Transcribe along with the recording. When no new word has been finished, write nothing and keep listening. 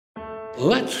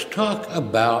Let's talk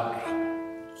about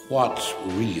what's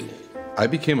real. I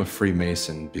became a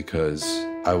Freemason because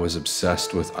I was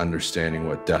obsessed with understanding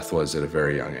what death was at a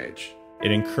very young age.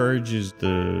 It encourages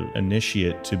the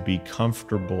initiate to be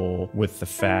comfortable with the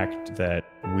fact that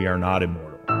we are not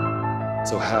immortal.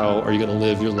 So how are you going to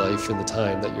live your life in the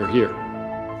time that you're here?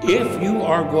 If you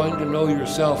are going to know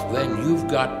yourself, then you've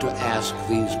got to ask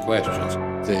these questions.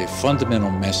 The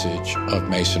fundamental message of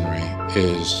Masonry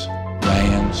is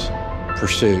man's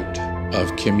pursuit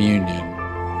of communion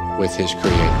with his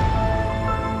Creator.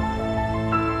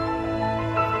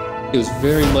 It was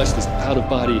very much this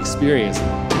out-of-body experience.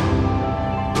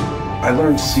 I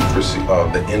learned secrecy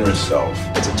of the inner self.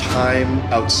 It's a time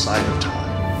outside of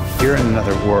time. You're in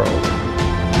another world.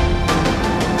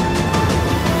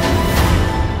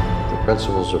 The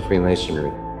principles of Freemasonry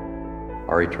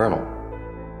are eternal.